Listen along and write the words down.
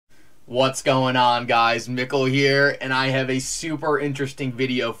What's going on, guys? Mickle here, and I have a super interesting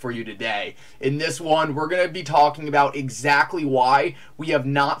video for you today. In this one, we're going to be talking about exactly why we have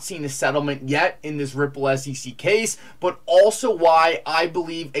not seen a settlement yet in this Ripple SEC case, but also why I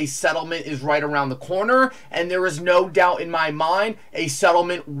believe a settlement is right around the corner, and there is no doubt in my mind a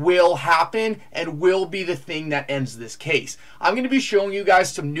settlement will happen and will be the thing that ends this case. I'm going to be showing you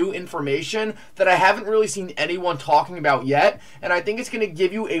guys some new information that I haven't really seen anyone talking about yet, and I think it's going to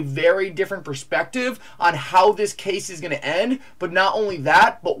give you a very different perspective on how this case is going to end, but not only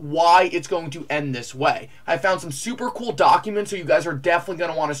that, but why it's going to end this way. I found some super cool documents, so you guys are definitely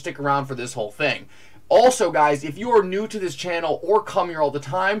going to want to stick around for this whole thing. Also, guys, if you are new to this channel or come here all the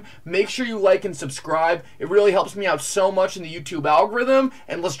time, make sure you like and subscribe. It really helps me out so much in the YouTube algorithm,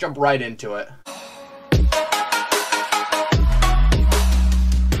 and let's jump right into it.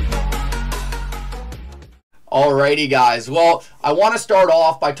 Alrighty, guys, well, I want to start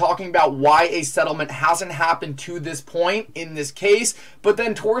off by talking about why a settlement hasn't happened to this point in this case, but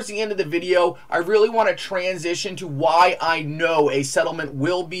then towards the end of the video, I really want to transition to why I know a settlement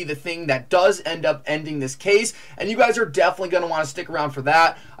will be the thing that does end up ending this case, and you guys are definitely going to want to stick around for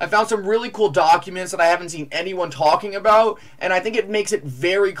that. I found some really cool documents that I haven't seen anyone talking about, and I think it makes it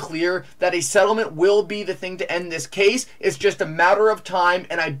very clear that a settlement will be the thing to end this case. It's just a matter of time,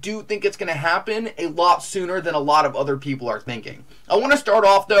 and I do think it's going to happen a lot sooner than a lot of other people are thinking. I want to start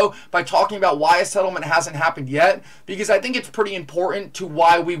off though by talking about why a settlement hasn't happened yet, because I think it's pretty important to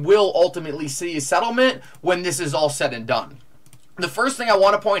why we will ultimately see a settlement when this is all said and done. The first thing I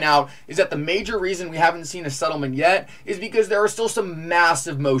want to point out is that the major reason we haven't seen a settlement yet is because there are still some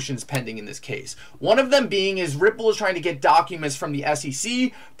massive motions pending in this case. One of them being is Ripple is trying to get documents from the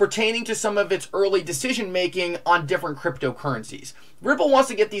SEC pertaining to some of its early decision making on different cryptocurrencies. Ripple wants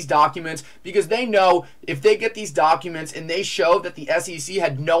to get these documents because they know if they get these documents and they show that the SEC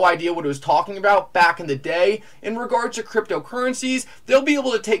had no idea what it was talking about back in the day in regards to cryptocurrencies, they'll be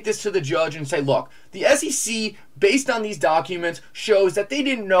able to take this to the judge and say, look, the SEC, based on these documents, shows that they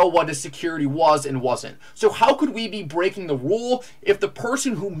didn't know what a security was and wasn't. So how could we be breaking the rule if the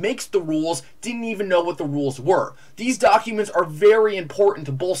person who makes the rules didn't even know what the rules were? These documents are very important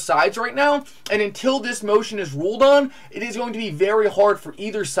to both sides right now, and until this motion is ruled on, it is going to be very hard for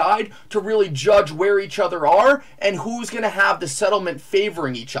either side to really judge where each other are and who's going to have the settlement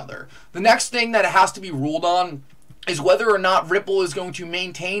favoring each other. The next thing that has to be ruled on is whether or not Ripple is going to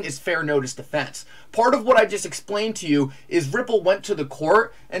maintain its fair notice defense. Part of what I just explained to you is Ripple went to the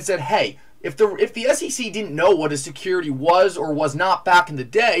court and said, hey, if the SEC didn't know what a security was or was not back in the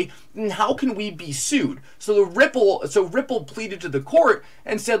day, then how can we be sued? So Ripple pleaded to the court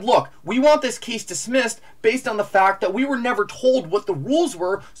and said, look, we want this case dismissed based on the fact that we were never told what the rules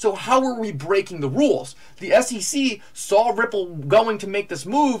were, so how are we breaking the rules? The SEC saw Ripple going to make this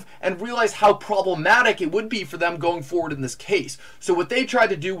move and realized how problematic it would be for them going forward in this case. So what they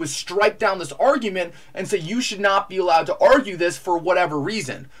tried to do was strike down this argument and say you should not be allowed to argue this for whatever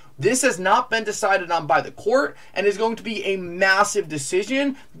reason. This has not been decided on by the court and is going to be a massive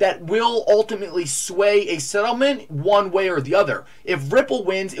decision that will ultimately sway a settlement one way or the other. If Ripple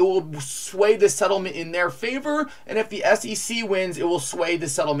wins, it will sway the settlement in their favor, and if the SEC wins, it will sway the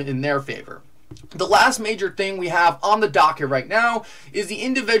settlement in their favor. The last major thing we have on the docket right now is the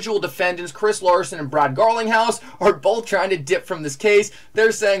individual defendants, Chris Larson and Brad Garlinghouse, are both trying to dip from this case.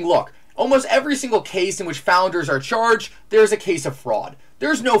 They're saying, look, almost every single case in which founders are charged, there's a case of fraud.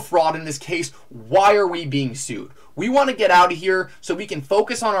 There's no fraud in this case. Why are we being sued? We want to get out of here so we can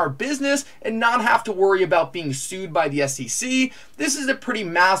focus on our business and not have to worry about being sued by the SEC. This is a pretty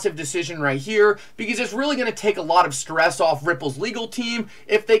massive decision right here because it's really going to take a lot of stress off Ripple's legal team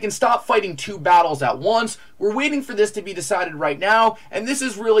if they can stop fighting two battles at once. We're waiting for this to be decided right now, and this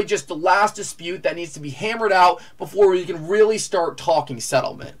is really just the last dispute that needs to be hammered out before we can really start talking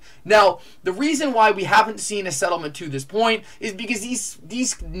settlement. Now, the reason why we haven't seen a settlement to this point is because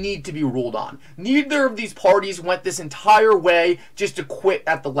these need to be ruled on. Neither of these parties went this entire way just to quit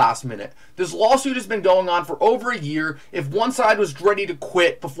at the last minute. This lawsuit has been going on for over a year. If one side was ready to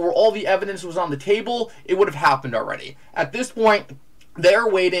quit before all the evidence was on the table, it would have happened already. At this point, they're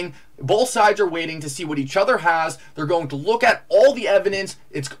waiting. Both sides are waiting to see what each other has. They're going to look at all the evidence.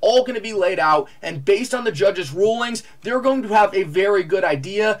 It's all going to be laid out. And based on the judge's rulings, they're going to have a very good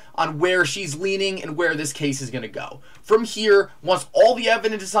idea on where she's leaning and where this case is going to go. From here, once all the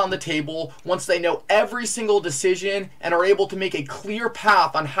evidence is on the table, once they know every single decision and are able to make a clear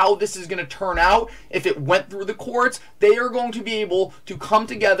path on how this is going to turn out, if it went through the courts, they are going to be able to come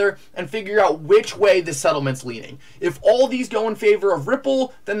together and figure out which way the settlement's leaning. If all these go in favor of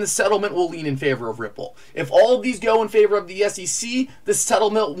Ripple, then the settlement settlement will lean in favor of Ripple. If all of these go in favor of the SEC, the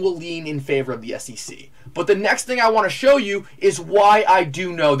settlement will lean in favor of the SEC. But the next thing I want to show you is why I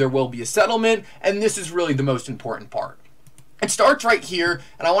do know there will be a settlement, and this is really the most important part. It starts right here,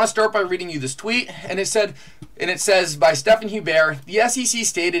 and I want to start by reading you this tweet, and it says by Stephen Hubert, the SEC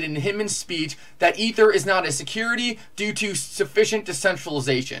stated in Hinman's speech that Ether is not a security due to sufficient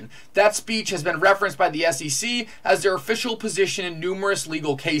decentralization. That speech has been referenced by the SEC as their official position in numerous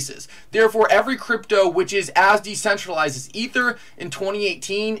legal cases. Therefore, every crypto which is as decentralized as Ether in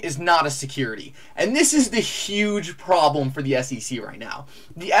 2018 is not a security. And this is the huge problem for the SEC right now.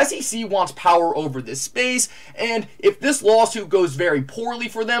 The SEC wants power over this space, and if this lawsuit goes very poorly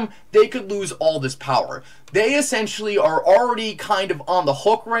for them, they could lose all this power. They essentially are already kind of on the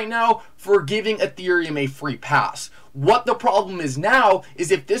hook right now for giving Ethereum a free pass. What the problem is now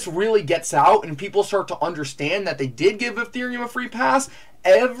is if this really gets out and people start to understand that they did give Ethereum a free pass,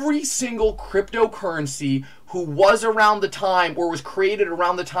 every single cryptocurrency who was around the time or was created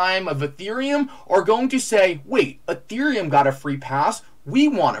around the time of Ethereum are going to say, wait, Ethereum got a free pass, we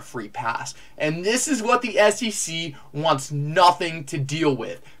want a free pass. And this is what the SEC wants nothing to deal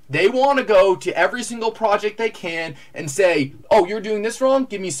with. They want to go to every single project they can and say, oh, you're doing this wrong?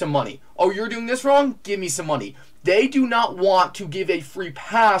 Give me some money. Oh, you're doing this wrong? Give me some money. They do not want to give a free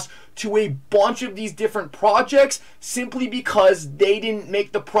pass to a bunch of these different projects simply because they didn't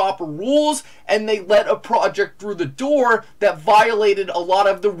make the proper rules and they let a project through the door that violated a lot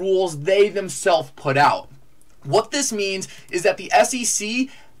of the rules they themselves put out. What this means is that the SEC,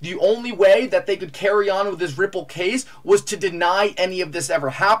 the only way that they could carry on with this Ripple case was to deny any of this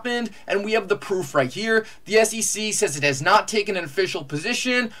ever happened, and we have the proof right here. The SEC says it has not taken an official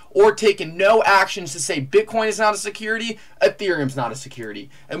position or taken no actions to say Bitcoin is not a security, Ethereum's not a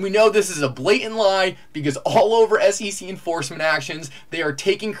security. And we know this is a blatant lie because all over SEC enforcement actions, they are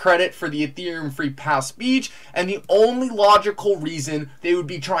taking credit for the Ethereum free pass speech, and the only logical reason they would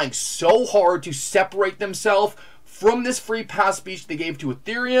be trying so hard to separate themselves from this free pass speech they gave to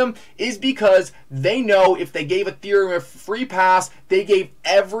Ethereum is because they know if they gave Ethereum a free pass, they gave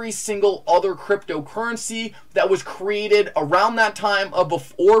every single other cryptocurrency that was created around that time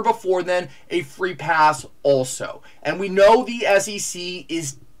or before then a free pass also. And we know the SEC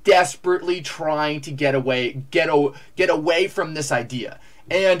is desperately trying to get away from this idea.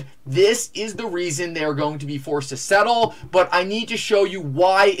 And this is the reason they are going to be forced to settle, but I need to show you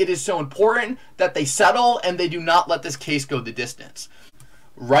why it is so important that they settle and they do not let this case go the distance.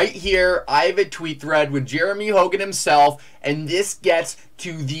 Right here, I have a tweet thread with Jeremey Hogan himself, and this gets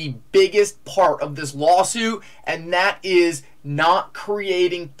to the biggest part of this lawsuit, and that is not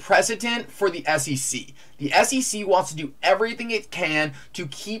creating precedent for the SEC. The SEC wants to do everything it can to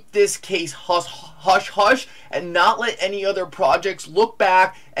keep this case hush-hush and not let any other projects look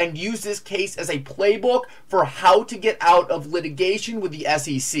back and use this case as a playbook for how to get out of litigation with the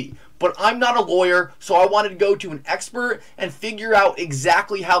SEC. But I'm not a lawyer, so I wanted to go to an expert and figure out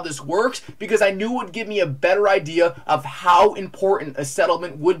exactly how this works because I knew it would give me a better idea of how important a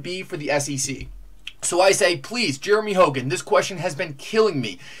settlement would be for the SEC. So I say, please, Jeremey Hogan, this question has been killing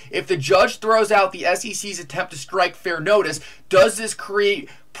me. If the judge throws out the SEC's attempt to strike fair notice, does this create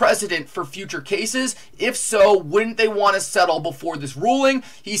precedent for future cases? If so, wouldn't they want to settle before this ruling?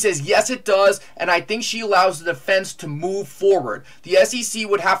 He says, yes, it does, and I think she allows the defense to move forward. The SEC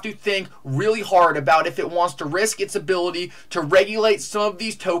would have to think really hard about if it wants to risk its ability to regulate some of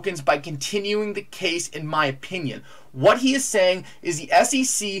these tokens by continuing the case, in my opinion. What he is saying is the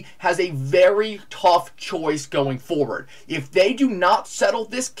SEC has a very tough choice going forward. If they do not settle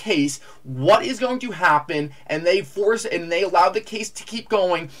this case, what is going to happen, and they allow the case to keep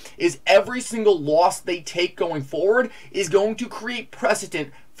going, is every single loss they take going forward is going to create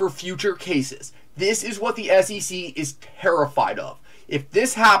precedent for future cases. This is what the SEC is terrified of. If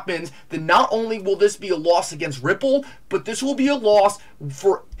this happens, then not only will this be a loss against Ripple, but this will be a loss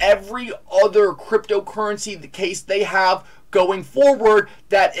for every other cryptocurrency case they have going forward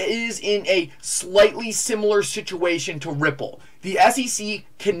that is in a slightly similar situation to Ripple. The SEC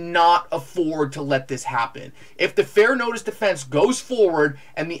cannot afford to let this happen. If the fair notice defense goes forward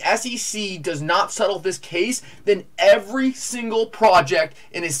and the SEC does not settle this case, then every single project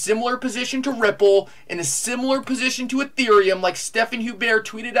in a similar position to Ripple, in a similar position to Ethereum, like Stephen Hubert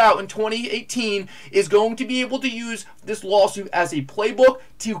tweeted out in 2018, is going to be able to use this lawsuit as a playbook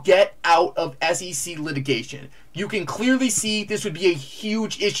to get out of SEC litigation. You can clearly see this would be a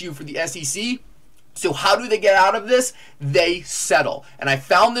huge issue for the SEC. So how do they get out of this? They settle. And I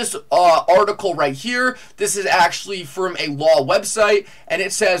found this article right here. This is actually from a law website, and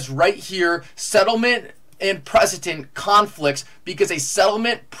it says right here, settlement and precedent conflicts because a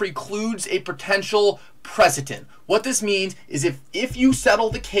settlement precludes a potential precedent. What this means is if you settle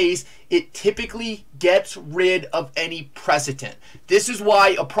the case, it typically gets rid of any precedent. This is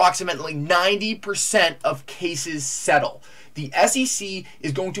why approximately 90% of cases settle. The SEC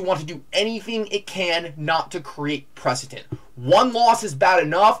is going to want to do anything it can not to create precedent. One loss is bad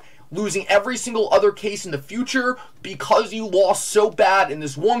enough. Losing every single other case in the future because you lost so bad in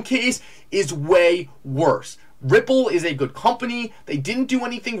this one case is way worse. Ripple is a good company. They didn't do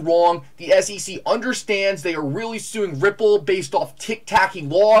anything wrong. The SEC understands they are really suing Ripple based off tick-tacky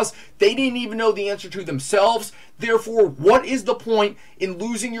laws. They didn't even know the answer to themselves. Therefore, what is the point in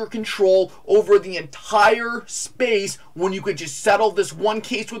losing your control over the entire space when you could just settle this one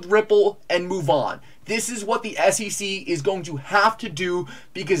case with Ripple and move on? This is what the SEC is going to have to do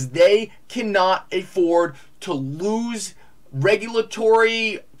because they cannot afford to lose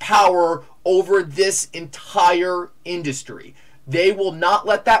regulatory power over this entire industry. They will not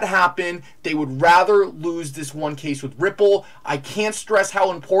let that happen. They would rather lose this one case with Ripple. I can't stress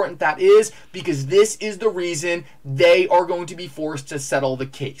how important that is because this is the reason they are going to be forced to settle the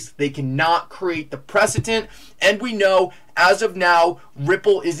case. They cannot create the precedent, and we know as of now,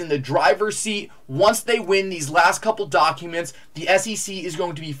 Ripple is in the driver's seat. Once they win these last couple documents, the SEC is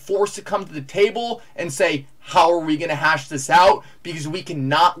going to be forced to come to the table and say, how are we going to hash this out? Because we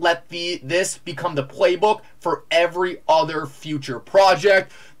cannot let this become the playbook for every other future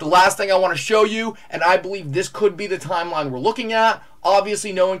project. The last thing I want to show you, and I believe this could be the timeline we're looking at.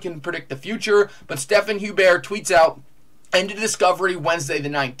 Obviously, no one can predict the future, but Stephen Hubert tweets out, end of discovery Wednesday the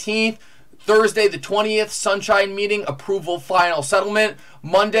 19th. Thursday the 20th, sunshine meeting, approval, final settlement.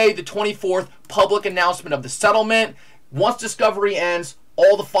 Monday the 24th, public announcement of the settlement. Once discovery ends,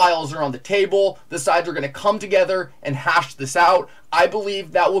 all the files are on the table. The sides are going to come together and hash this out. I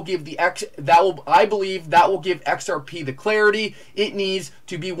believe that will give XRP the clarity it needs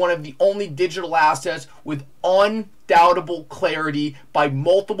to be one of the only digital assets with undoubtable clarity by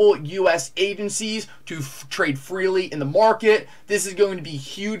multiple U.S. agencies to trade freely in the market. This is going to be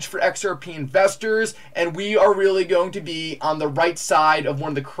huge for XRP investors, and we are really going to be on the right side of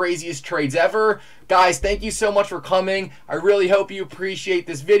one of the craziest trades ever. Guys, thank you so much for coming. I really hope you appreciate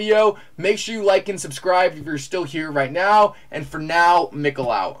this video. Make sure you like and subscribe if you're still here right now. And for now, Mickle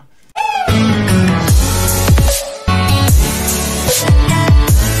out.